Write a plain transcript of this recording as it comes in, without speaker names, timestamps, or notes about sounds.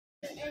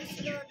Plus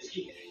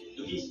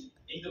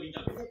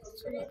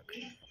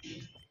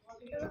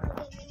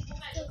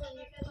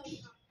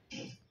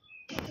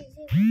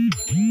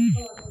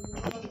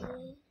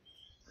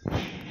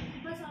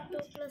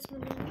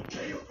मिलेगा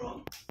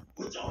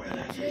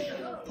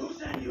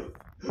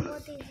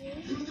बहुत easy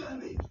तो और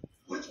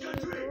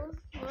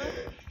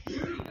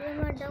ये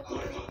मैं डक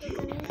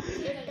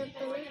एक डक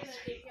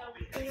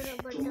पहले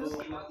रबर डक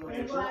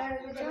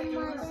जब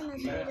मारते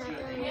नजर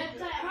जाता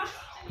है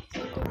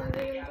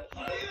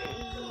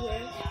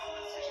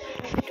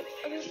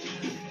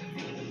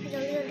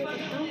जल्दी जल्दी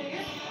करता हूँ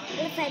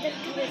अरे फायदा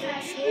ठीक है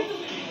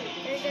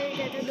अरे जल्दी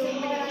ज़्यादा 2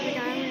 मिनट में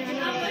डाल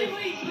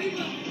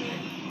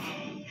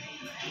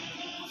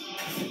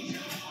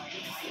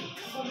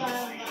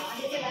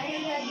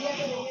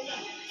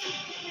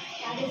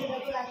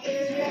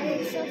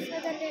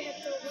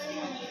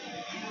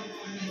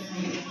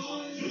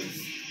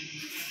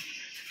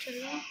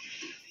चलो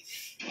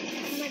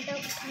मैं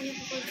डब खाने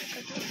की कोशिश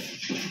करता हूँ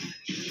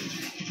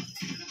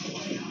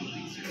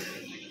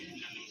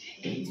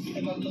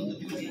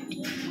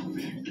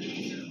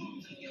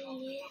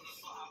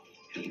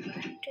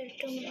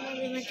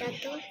अभी मैं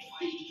चाहता हूँ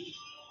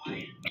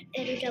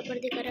एरो चापर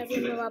दिखा रहा, अभी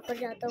मैं वापस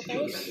जाता हूँ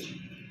गाइस।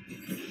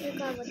 ये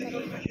क्या बता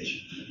रहे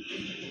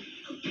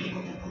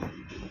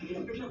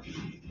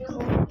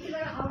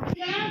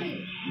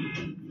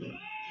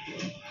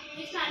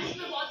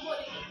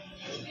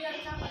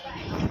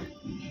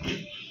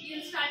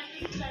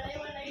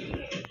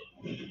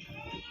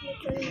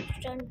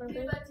स्टैंड बन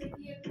गए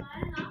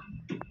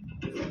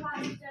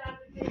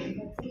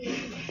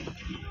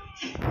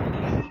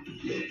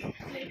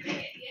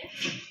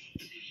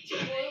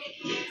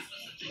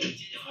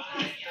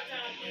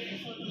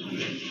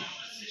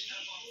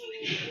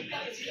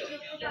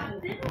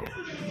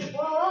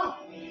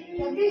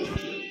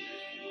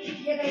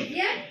ये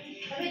देखिए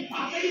अरे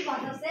पापड़ी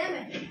पाता से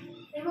मैं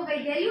वो कह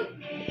गया यू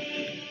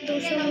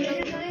 200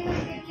 मिनट करेगा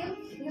क्यों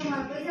ये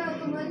मार पैसा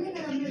तो मर नहीं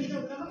करना मेरे तो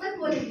मत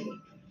बोलेंगे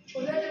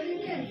बोला चली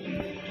नहीं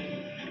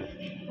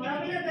बड़ा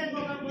बड़ा बैंक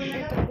का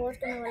बोलेगा तो बहुत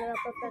करने वाला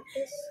आपका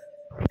प्रैक्टिस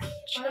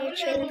 6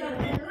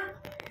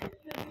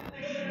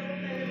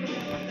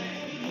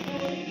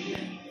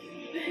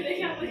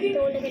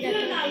 तो लेके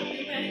जाता हूं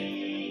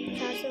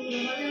 400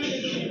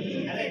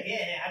 अरे ये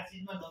हर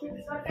चीज में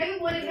कहीं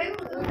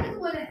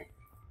बोले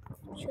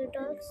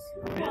शूटर्स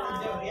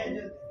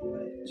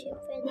चिप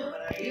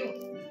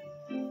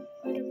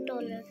और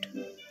टॉयलेट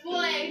वो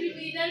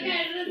एग्रीकल्चर का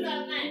एड्रेस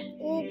डालना है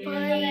ओ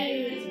भाई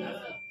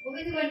वो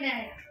भी बनना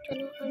है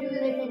चलो अभी मैं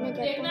लेने जाता हूं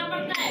देखना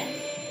पड़ता है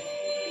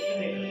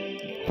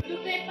तो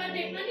पेपर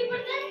देखना नहीं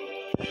पड़ता है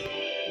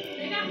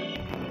देखा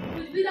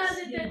कुछ भी डाल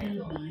देते हैं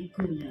तो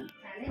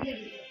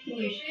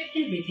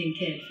everything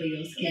cared for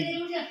your skin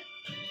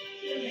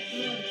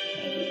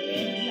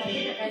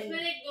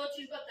इसमें एक दो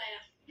चीज बताया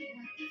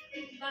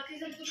बाकी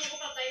सब तो मेरे को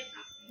पता ही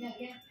था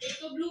एक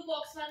तो ब्लू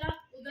बॉक्स वाला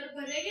उधर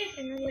भरेंगे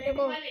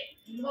वाले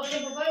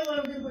और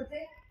उधर भरते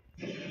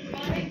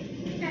और एक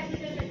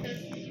कैपिटल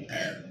लेटर्स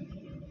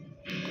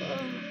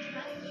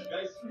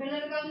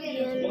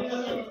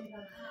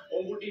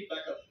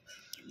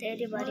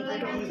तेरी बारी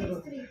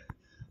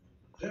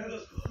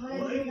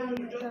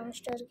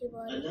ट्रांसटर की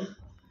बारी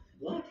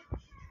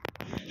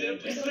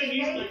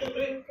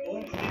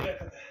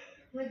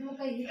मैं तुम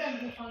कहीं का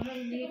फार्मर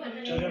नहीं पता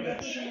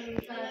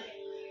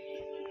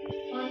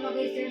और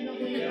मगर स्टैंड में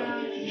कोई का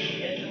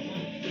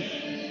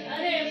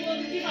अरे वो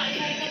भी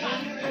वाईफाई का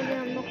पासवर्ड अभी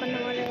हम लोग करने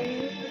वाले हैं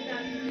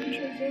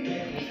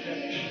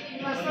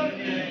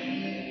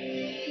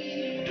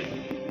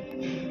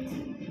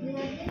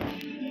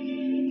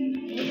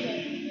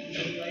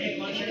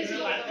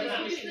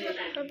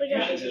तो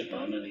जाके सकता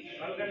हूं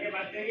कॉल करके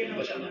बात करेंगे ना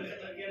बचाना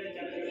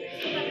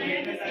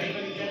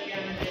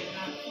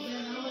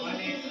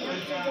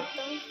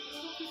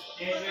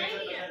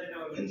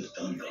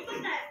हिंदुस्तान का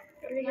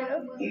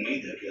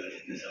उम्मीद है कि आज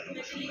इतने सालों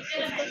का संघर्ष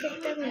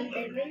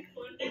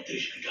और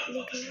देश की ढाल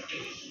वापस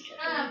लौटेगी।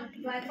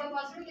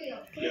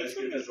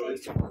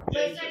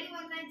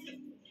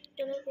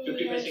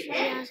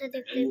 यहाँ से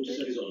देखते हैं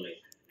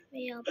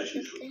यहाँ पर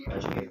देखते हैं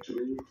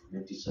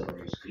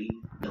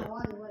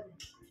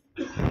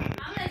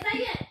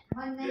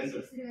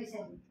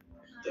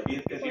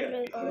तबीयत कैसी है?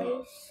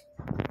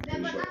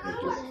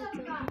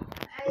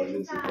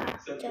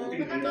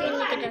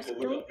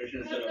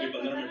 ऑपरेशन सर अभी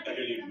 15 मिनट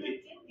पहले लीड हुई।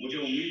 मुझे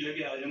उम्मीद है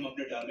कि आज हम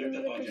अपने टारगेट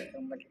तक पहुंचेंगे।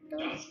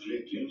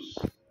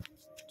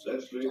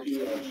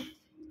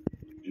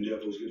 इंडिया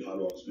पोस्ट की ढाल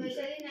वापस मिल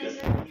जाए।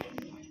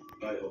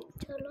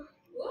 चलो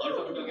और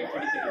फोटो के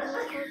 30 सेकंड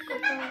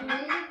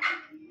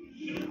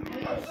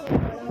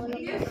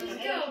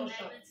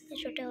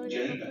छोटा हो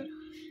जाएगा।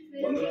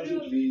 15 जी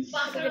प्लीज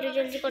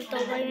जल्दी करता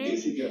हूँ भाई मैं।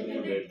 एसी के अंदर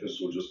बैठकर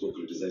सोल्जर्स को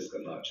क्रिटिसाइज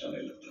करना अच्छा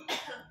नहीं लगता।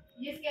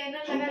 ये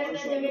स्कैनर लगा रहता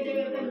है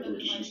जगह-जगह पे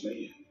पॉलिटिशियंस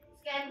नहीं है।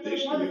 स्कैन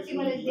बहुत अच्छी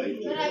कॉलेज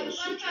देखी है। अभी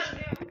कौन कर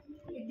रहे हो?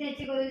 इतनी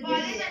अच्छी कॉलेज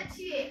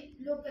अच्छी है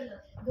लोकल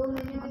 2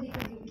 महीने में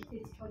दिखा दी।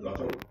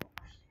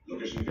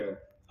 लोकेशन क्या है?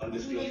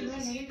 अनडिस्क्लोज्ड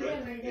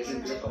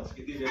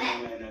कितनी देर में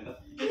आना है?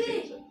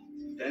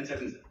 10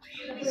 second sir.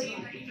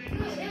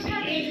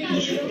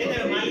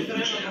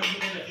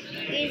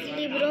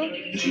 easily bro.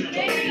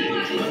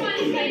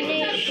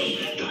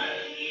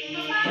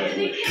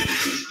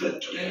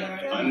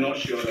 I'm not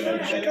sure about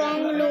that.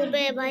 Strong noob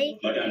है भाई,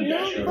 But I'm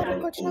noob sure पर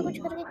about कुछ ना कुछ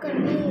करके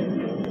करना ही है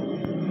उनको।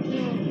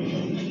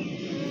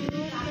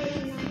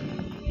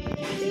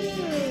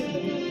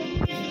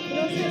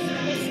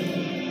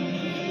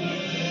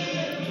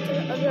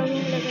 चलो अभी हम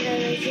लग रहा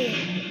है जी।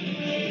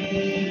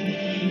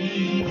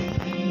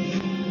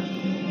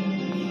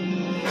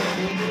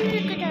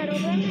 लेके जा रहा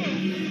हूँ मैं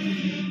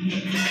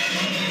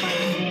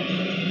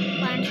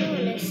 500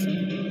 वाले से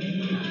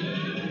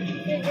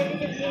जल्दी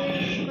करना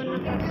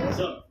पड़ता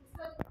है।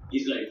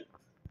 He's like,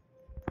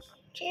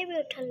 चे भी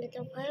उठा लेता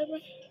हूँ भाई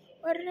मैं।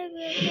 अरे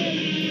बेटे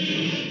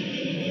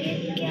ये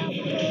क्या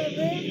प्रो है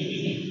बे?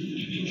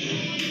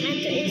 मैं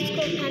तो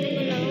इसको उठाने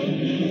में लगा हूँ।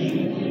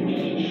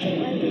 चल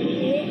भाई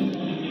ये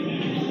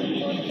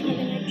और उठा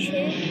लेना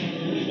 6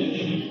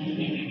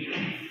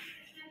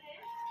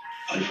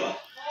 अल्फा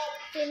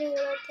तेने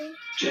बोला था।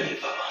 जय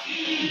बाबा।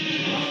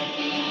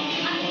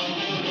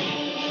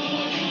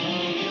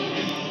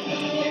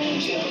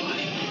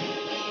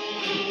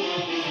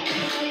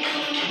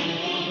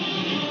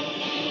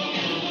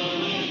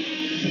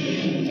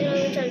 चलो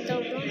मैं चलता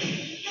हूँ bro।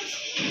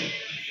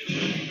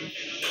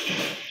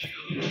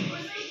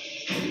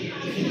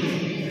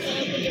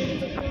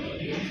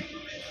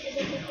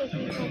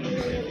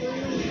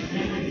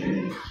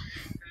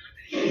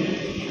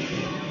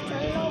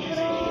 चलो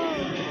ब्रो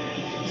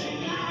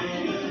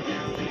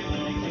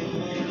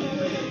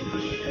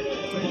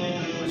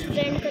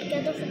स्टैंड करके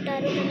तो फिर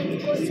डायरेक्ट आने की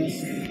कोशिश।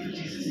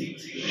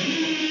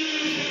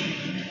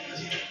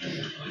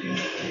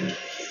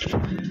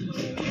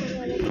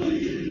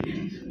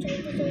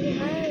 जल्दी जल्दी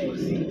भाई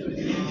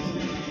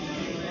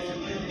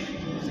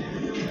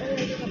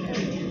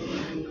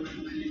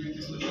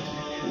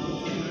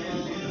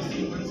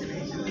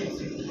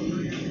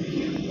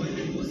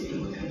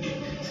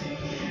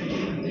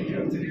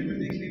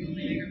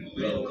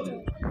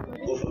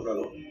Go for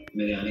Bravo.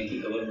 मेरे आने की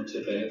खबर मुझसे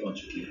पहले पहुंच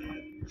चुकी है।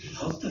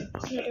 How's that?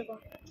 मेरे को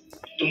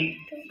तुम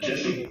कैसे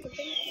जैसे देते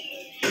थे?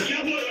 क्या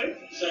हुआ है?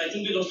 Sir, I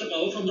think we lost the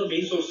power from the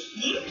main source.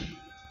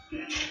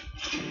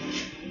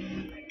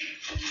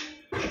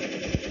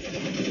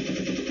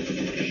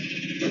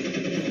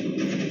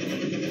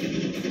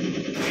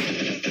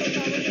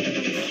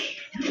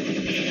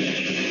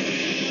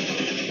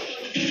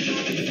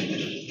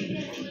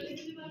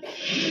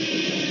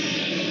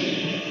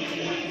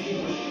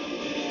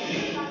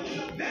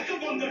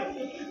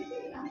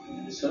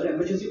 Sir,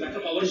 emergency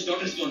backup power is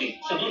not responding.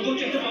 Someone go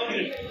check the power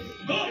grid.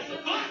 Go!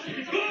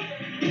 Go!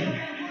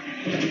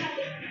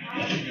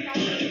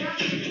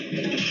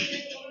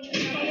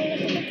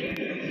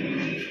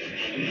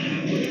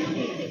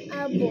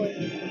 अब बोल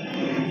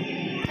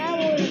क्या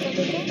बोल रहा था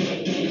देखो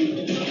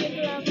 1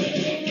 लाख रुपए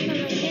देने का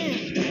मैंने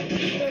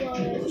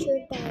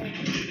छोटा है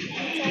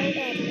 4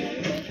 टायर लिया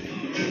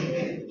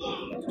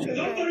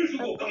छोटा है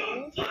अब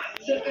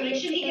Sir,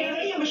 connection नहीं कह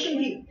रहा या मशीन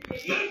भी?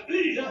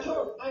 Please!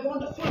 I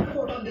want a full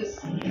report on this.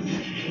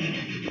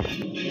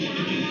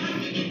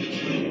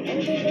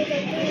 जल्दी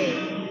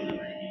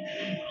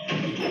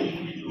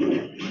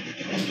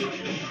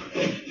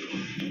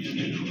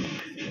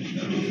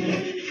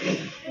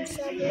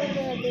सब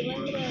लोग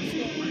बंद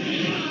रहे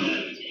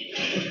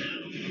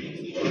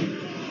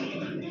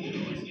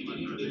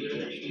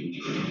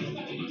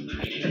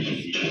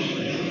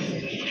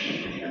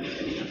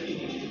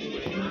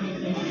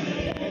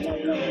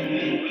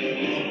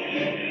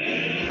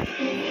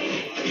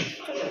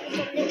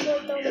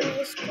बोलता हूँ मैं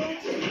इसको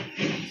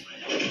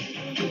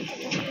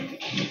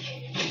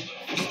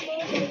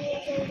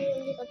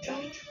जल्दी करता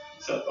हूँ।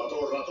 सर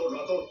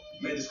रातों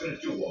मैं डिस्कनेक्ट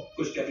क्यों हुआ?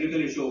 कुछ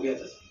टेक्निकल इशू हो गया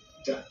था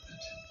सर।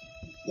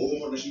 वो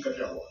मशीन का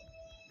क्या हुआ?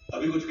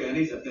 अभी कुछ कह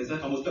नहीं सकते सर,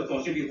 हम उस तक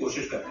पहुंचने की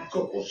कोशिश कर रहे हैं।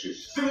 कोशिश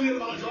सिविलियन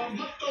मार्ग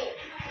मत दो।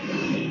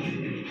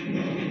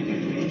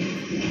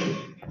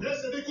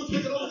 जैसे भी कुछ भी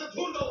करो उसे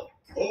ढूंढ दो।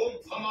 ओम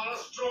हमारा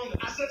स्ट्रॉन्ग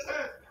एसेट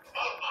है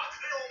और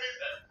आखिरी उम्मीद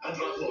है।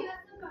 रातों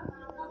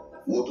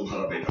वो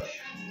तुम्हारा बेटा है।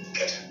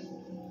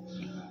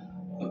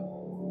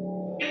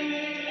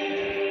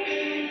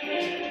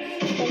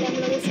 पहले हम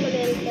लोग इसको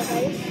ले लेते हैं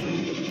गाइस।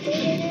 तो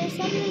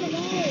सब ले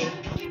लगाए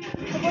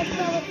बहुत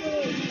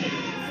पावरफुल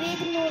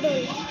वीक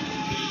नूडल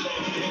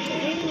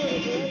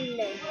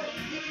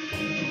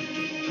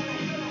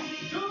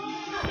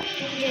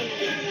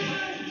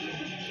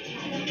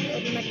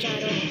अब मैं चाह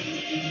रहा हूँ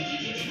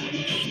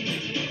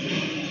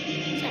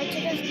साइड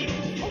से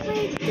ओ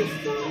भाई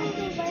गुस्सा हो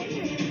गया भाई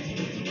ना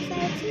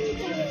साइड से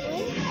निकल गया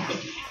भाई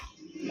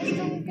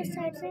स्ट्रॉन्ग के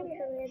साइड से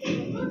निकल गया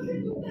देखो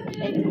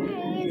इतना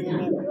इजी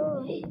है ब्रो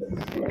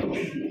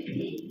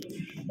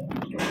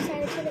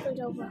साइड से निकल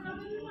जाऊंगा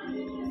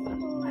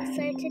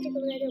साइड से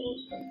निकल गया देखो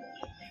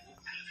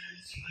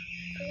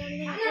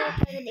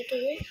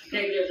देखेंगे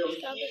क्या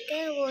कहते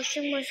हैं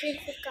वॉशिंग मशीन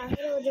फिर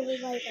काफ़ी हो जो भी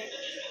भाई का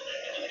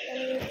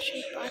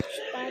 5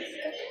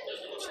 का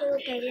 6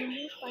 उठाएंगे हम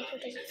 5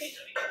 उठा सकते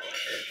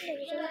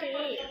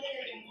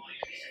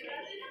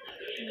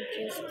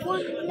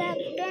फुल ब्लैक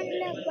 10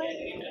 लाख भाई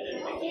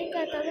ये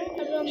रहता है,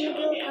 अभी हम लोग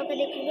ये उठा के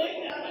देखेंगे।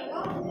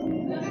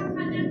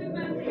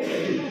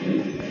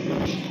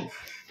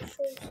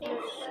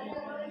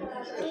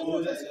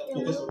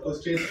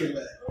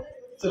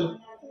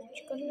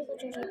 करने को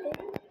जरूरत है।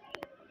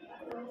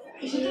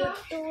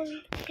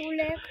 To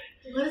lakh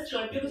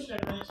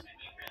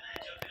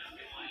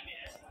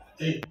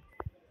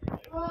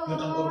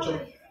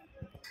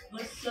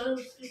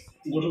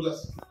Go to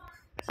class.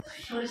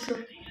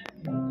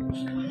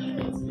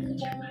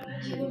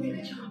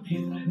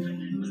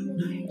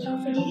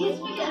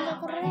 क्या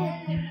कर रहे हैं?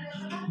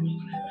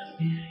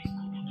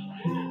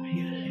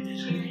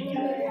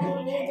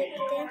 ये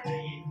देखते हैं।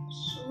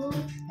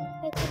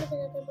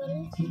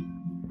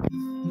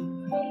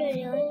 पहले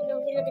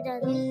लगे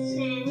जाते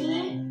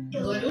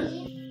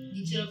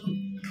नीचे रखो।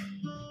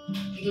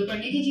 ये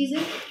पढ़ने की चीज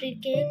है। Free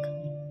cake.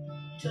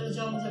 चलो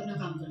जाओ, मुझे अपना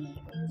काम करना है।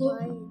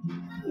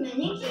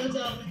 मैंने चलो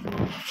जाओ।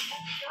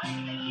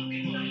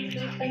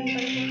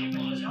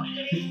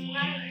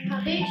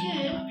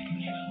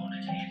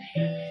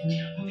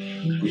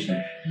 कुछ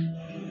नहीं।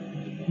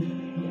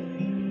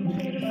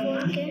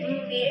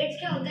 पीरियड्स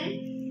क्या होता है?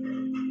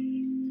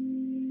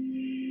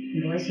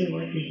 बॉयज ये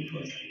वर्ड नहीं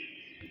बोलते।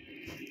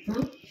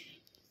 हाँ?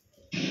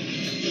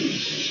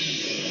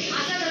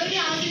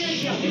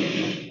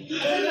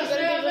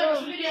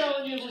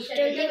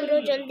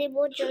 जल्दी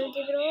बहुत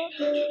जल्दी ब्रो।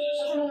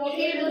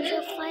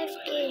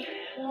 5K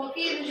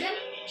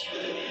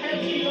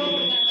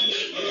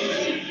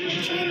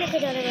 6 लेके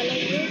जाने वाला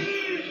ये।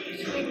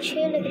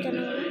 6 लेके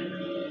जाने वाला।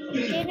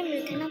 तेरे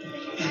मिलते ना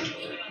जल्दी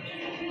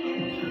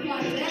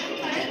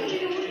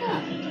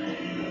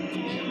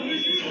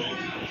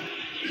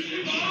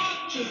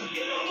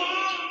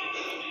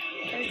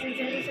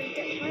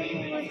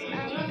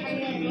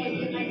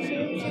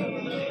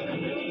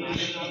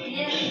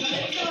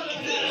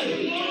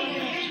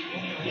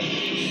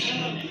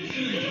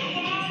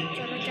चलते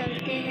चलो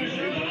चलते हैं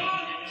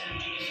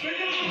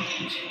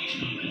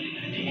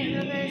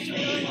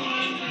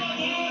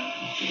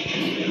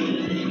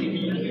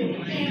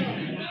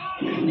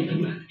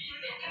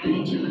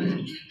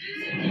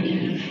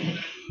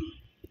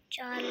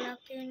चार लाख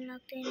 3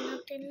 लाख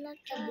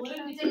 4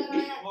 लाख।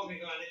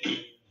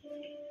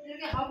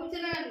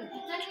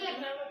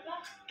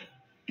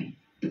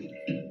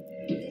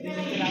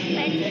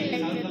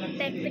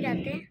 पेट पे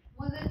जाते हैं।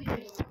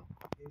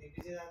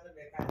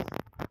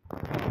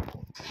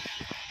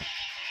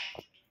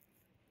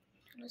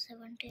 चलो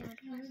 70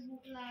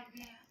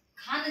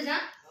 खाना जा।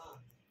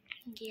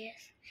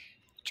 यस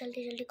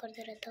जल्दी जल्दी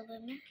करते रहता हूँ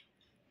मैं।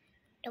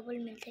 डबल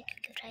मिलते हैं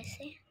क्योंकि प्राइस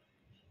से।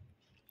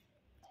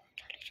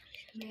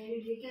 मेरी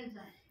वीकेंड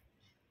है।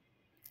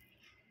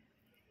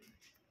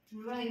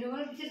 मेरा हीरो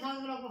वाला पीछे साथ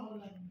वाला को हो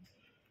लगा।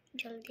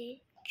 जल्दी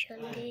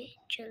जल्दी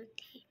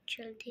जल्दी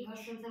जल्दी बस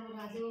सब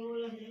राजे वो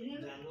बोला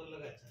जानवर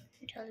लगा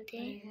अच्छा। जल्दी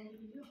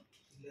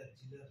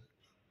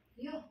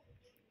यो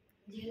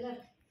जेलर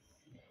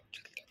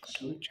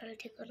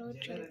जल्दी करो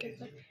जल्दी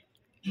करो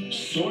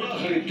सोना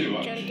खरीदते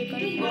वक्त जल्दी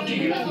करो। 40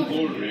 ग्राम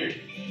गोल्ड रेट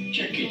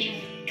चेक कीजिए।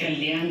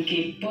 कल्याण के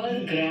पर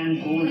ग्राम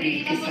गोल्ड रेट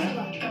के साथ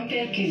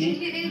कंपेयर कीजिए।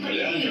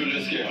 कल्याण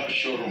ज्वेलर्स के हर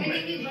शोरूम में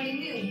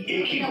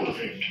एक ही गोल्ड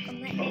रेट। अब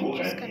मैं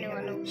एडजस्ट करने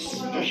वाला हूँ।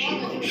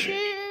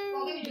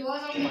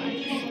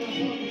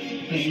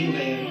 When you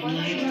wear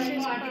online,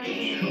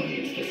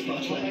 it's the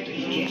spotlight.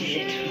 Get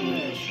lit on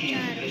the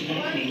skin.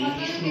 Lakme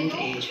Lucky Smooth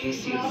Age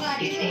Face Use.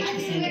 Its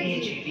 8%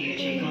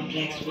 AHA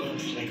complex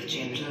works like a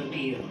gentle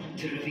peel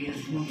to reveal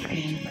smooth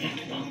skin that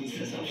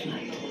bounces off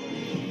light.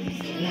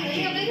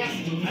 Lakme Lucky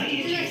Smooth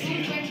Age Face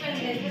Use.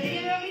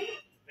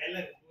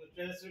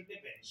 पहले suit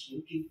नहीं पहन।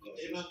 Smoking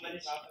मेरे मां मैंने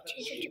पापा का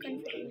chicken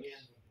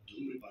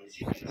धूम्रपान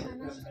से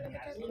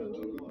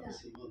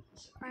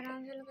आराम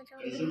से लगा जाओ।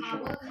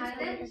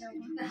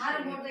 हर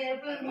मोड़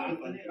एयरप्लेन मोड़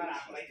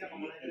पैसा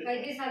कमाना है। कई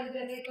के साल के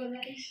तो ना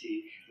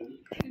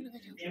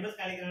एमएस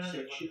काली कराना है।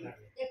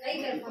 ये कई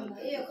कर पाऊंगा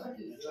ये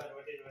खड़ी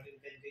रोटी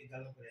कहीं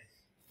डालो करे।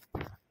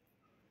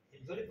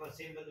 थोड़ी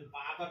परसेंट बदल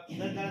पापा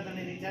किधर डाला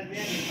तने रिचार्ज में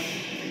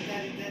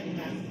रिचार्ज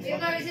ना ये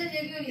का विषय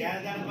देखियो नहीं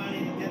 1000 पानी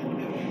रिचार्ज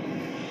पूरे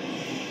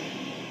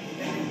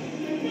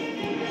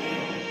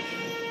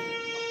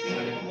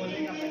अपने को बोलने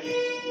का पहले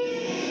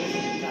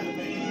चालू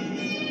करेंगे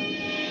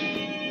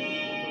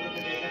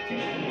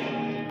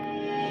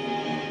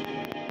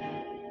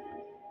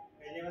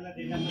पहले वाला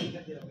डेटा बंद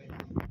कर दिया होगा।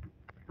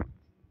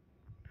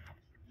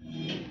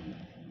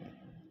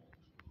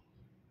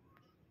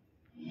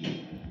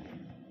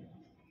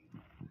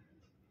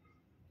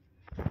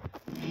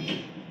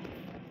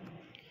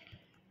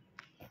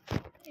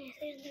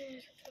 ऐसे अंदर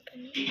ऐसा तो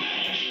करनी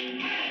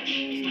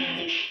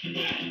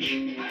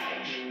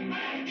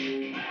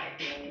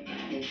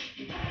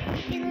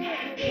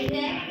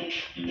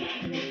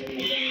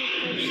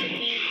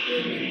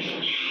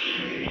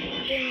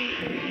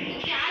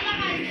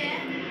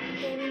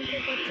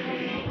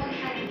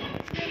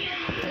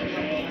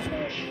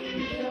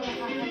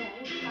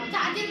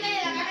चार्जिंग नहीं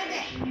लगा दे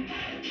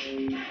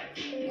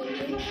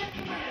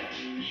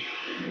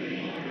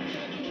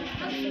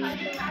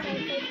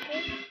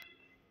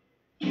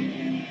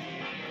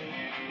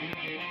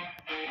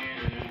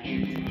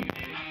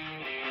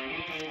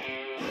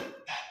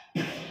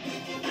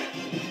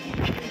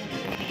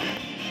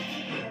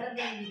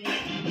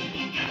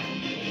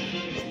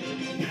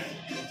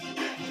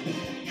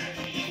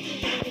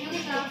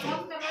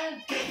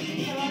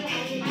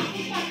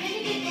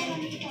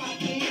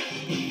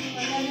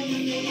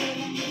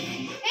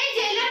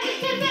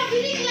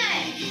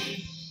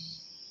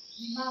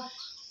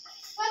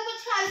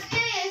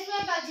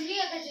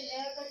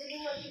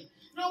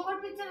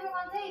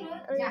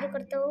जल्दी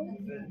करता हूँ।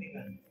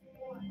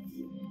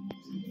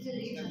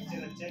 जल्दी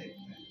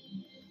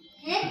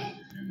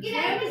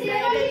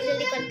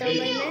करता हूँ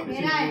भाई,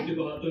 मैं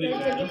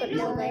जल्दी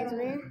करता हूँ गाइस।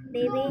 मैं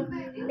baby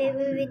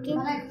Vicky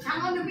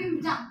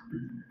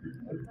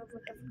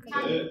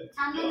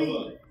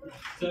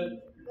sir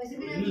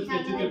original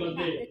statue के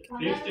बदले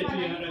फेक स्टैचू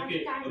यहाँ रख के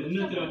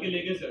ओरिजिनल चुरा के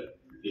ले गए सर।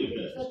 ठीक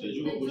है,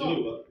 स्टैचू को कुछ नहीं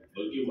हुआ,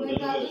 बल्कि मदद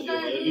का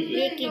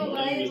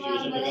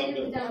इन्वेस्टिगेशन का काम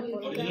करता है।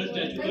 ओरिजिनल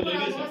स्टैचू तो ले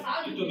गए सर,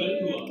 ये तो गलत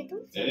हुआ।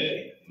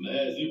 मैं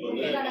ऐसी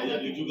 15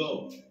 लिख चुका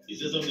हूँ,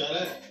 इसे समझा रहा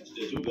है।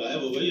 स्टैचू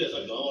गायब हो गई, ऐसा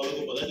गांव वालों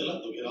को पता चला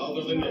तो घेराव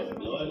कर देंगे,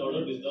 लॉ एंड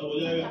ऑर्डर डिस्टर्ब हो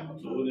जाएगा।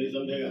 तो वो नहीं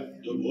समझेगा,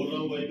 जो बोल रहा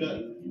हूँ वही कर।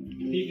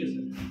 ठीक है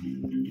सर।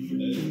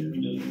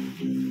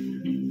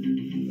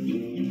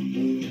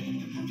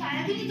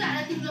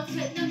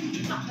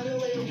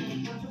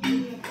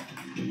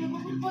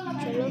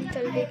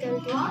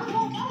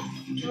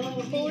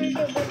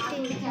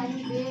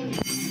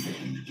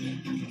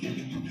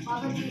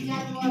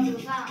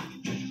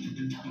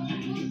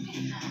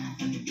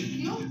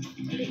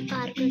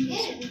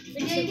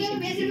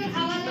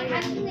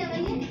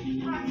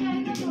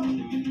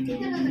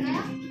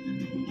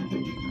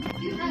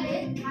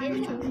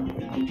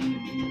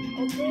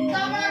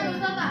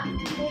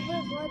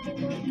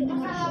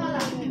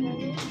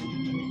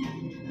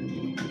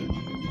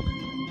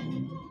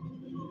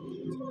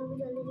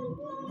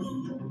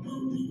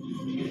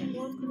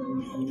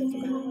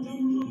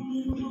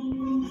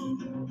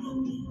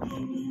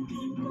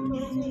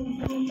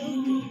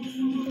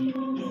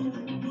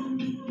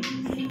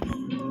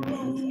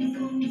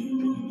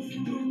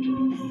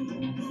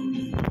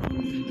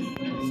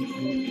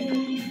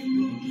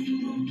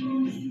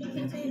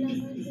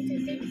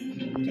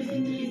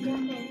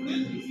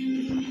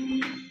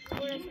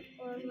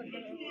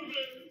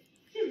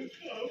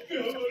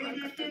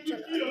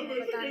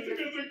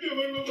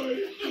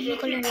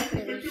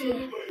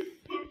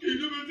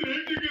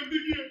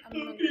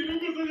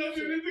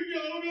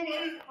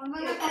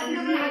 चलो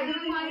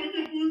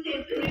जल्दी फूल के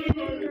बत्ती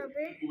पार्क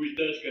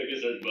पूछताछ करके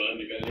सच बाहर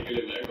निकालने के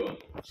लिए मैं कौन?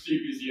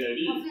 CBCID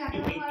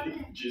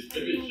जिस पे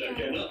भी शक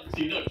है ना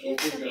सीधा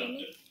ठोकूंगा।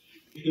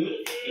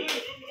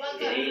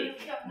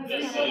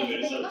 10 साल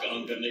मेरे साथ काम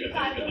करने का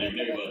तरीका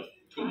देखने के बाद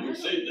तुम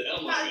मुझसे इतना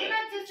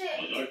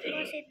मजाक कर रहा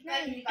है,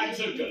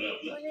 इंसल्ट कर रहा है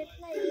अपना।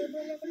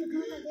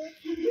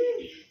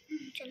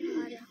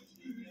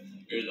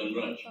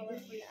 धनराज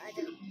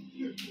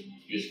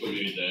इसको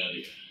मेरी दया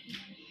दिखा।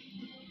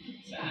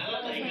 साला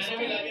दिखाने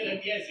में लाके रख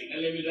दिया, सिग्नल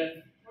ले मिल रहा है।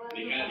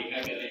 दिखा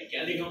कर रहे हैं,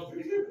 क्या दिखाऊं?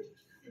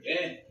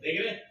 देख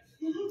रहे?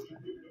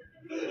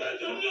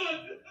 ऐसा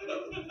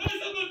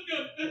मत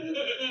कर।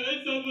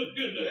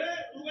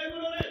 तू क्या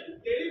बोल रहा है?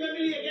 तेरी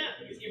फैमिली है क्या?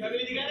 इसकी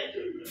फैमिली दिखा रहे?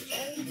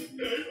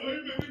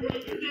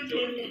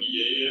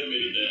 यही है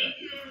मेरी दया।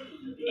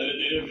 अरे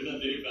तेरे बिना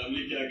तेरी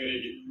फैमिली क्या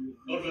करेगी,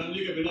 और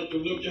फैमिली के बिना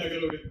तुम लोग क्या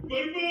करोगे?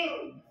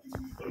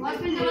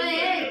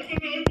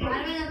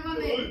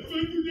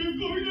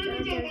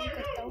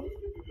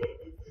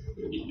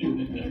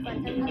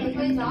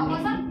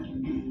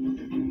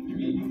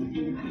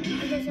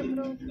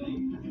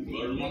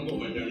 वर्मा को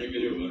बचाने के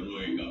लिए वर्मा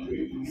ही काफी।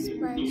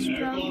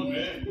 कौन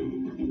है?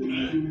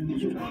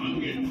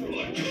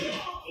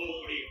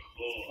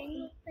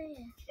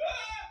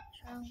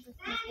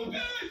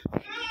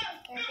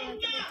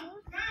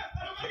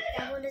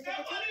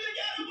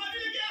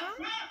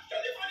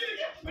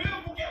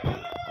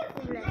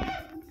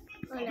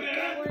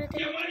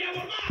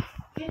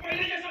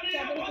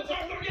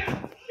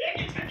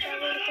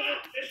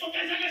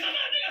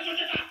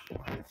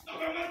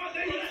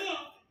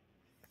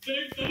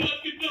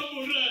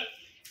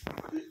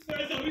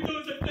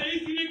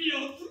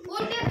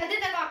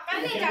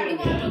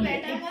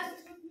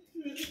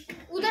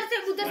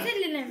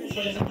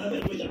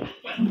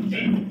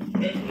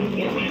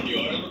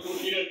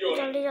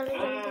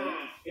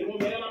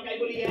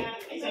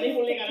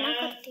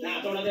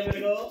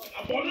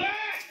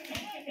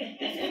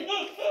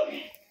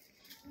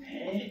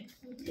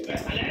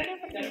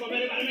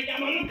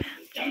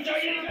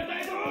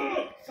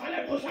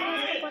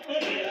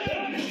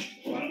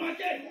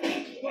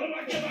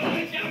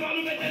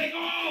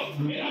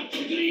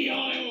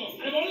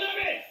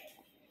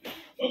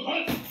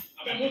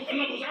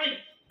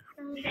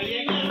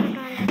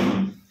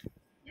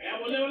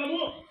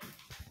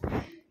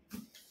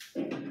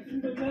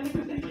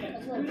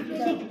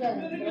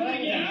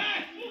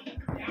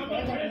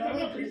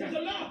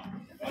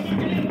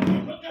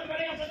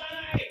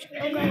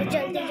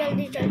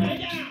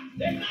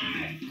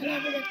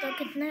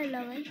 कितना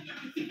लगा है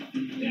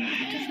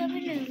तो सभी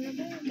नहीं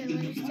लगा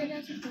दरवाजे से जा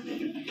सकता है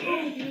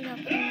नहीं लगा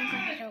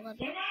होगा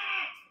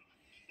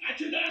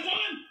अच्छी तरह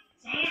सुन,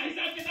 सारा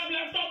हिसाब किताब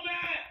लैपटॉप में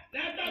है।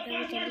 Laptop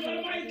password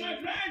Verma is my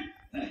friend.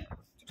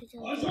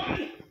 और सुन,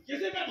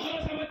 किसी पे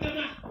भरोसा मत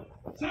करना,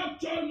 सब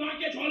चोर मार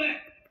के छोड़े,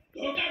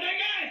 धोखा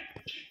देंगे।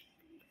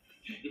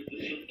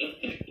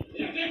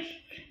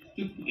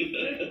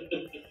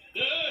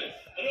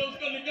 अरे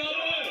उसको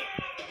निकालो,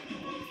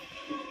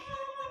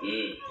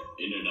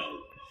 इन्हें डालो।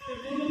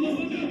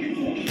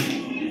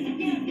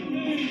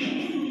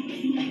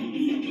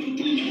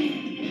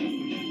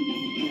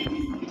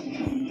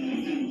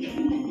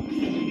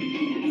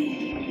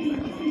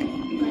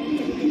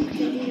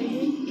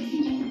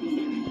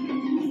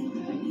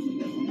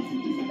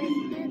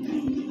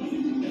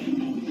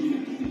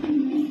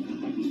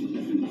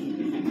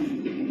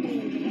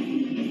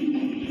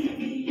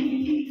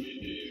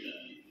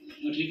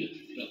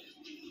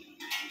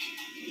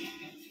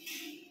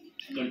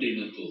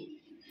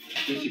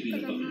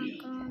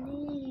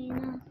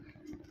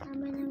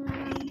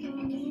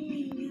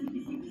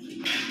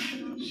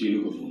 चीनू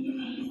को फोन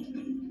लगा।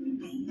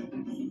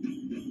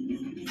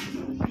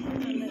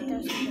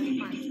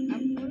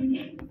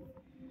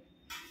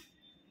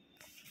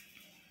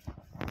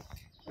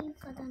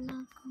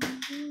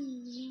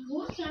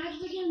 वो 7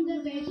 बजे अंदर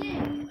गए थे,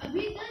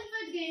 अभी 10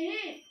 बज गए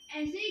हैं।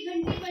 ऐसे ही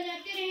घंटे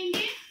बजाते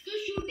रहेंगे तो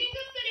शूटिंग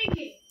कब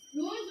करेंगे?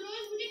 रोज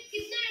रोज मुझे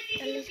कितना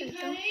एटीट्यूड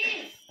सिखा रहे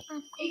हैं।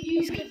 एक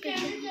यूट्यूब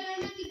चैनल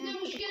चलाना कितना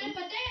मुश्किल है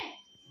पता है?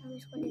 अब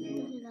इसको देखते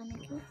हैं हिलाने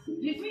की।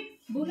 लिक्विड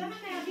बोला ना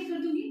मैं आके कर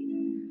दूंगी।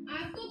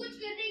 आपको कुछ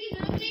करने की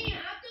जरूरत नहीं है,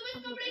 आप तो बस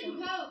कपड़े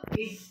सुखाओ।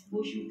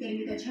 वो शूट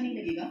करेंगे तो अच्छा नहीं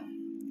लगेगा।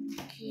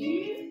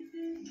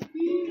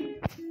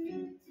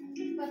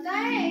 पता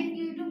है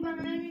यूट्यूब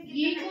बनाने में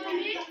ये कौन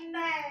है?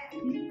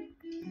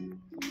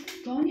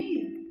 कौन है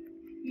ये?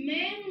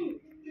 मैं हूँ।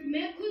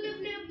 मैं खुद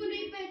अपने आप को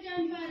नहीं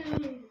पहचान पा रहा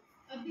हूँ।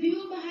 अब भी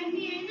वो बाहर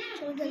नहीं आए ना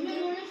तो मैं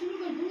रोना शुरू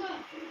कर दूंगा।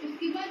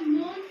 उसके बाद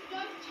नॉन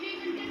स्टॉप 6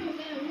 घंटे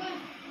रोता रहूंगा।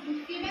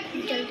 उसके बाद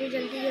जल्दी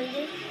जल्दी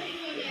जल्दी।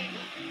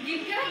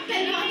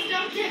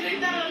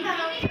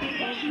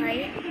 और भाई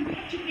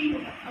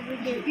अभी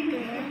देखते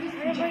हैं।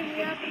 अरे भाई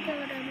ये आप क्या कर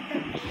रहे हैं?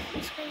 मतलब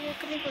इसका ये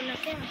कभी बोला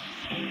क्या?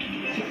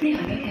 कितने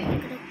आ गए हैं?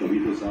 अभी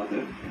तो साथ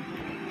है।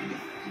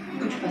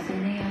 कुछ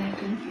पसंद नहीं आया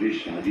तो ये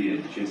शादी है,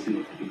 जैसे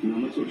इतना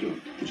मत सोचो,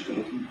 कुछ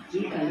करो तुम।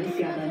 ये कलर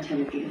ज्यादा अच्छा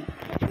लगेगा।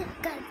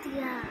 कर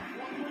दिया।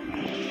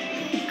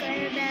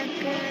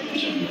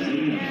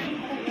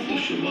 तो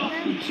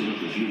शुरुआत खूबसूरत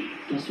होगी,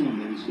 10वां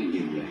मैच में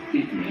ये हुआ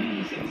एक नया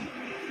नजर।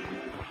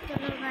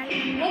 चलो भाई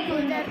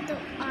उधर तो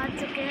आ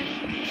चुके हैं।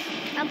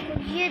 आपको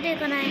ये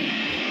देखना है,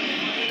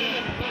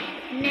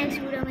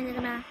 नेक्स्ट वीडियो में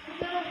देखना।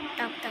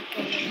 तब तक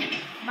के लिए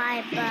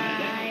बाय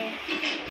बाय।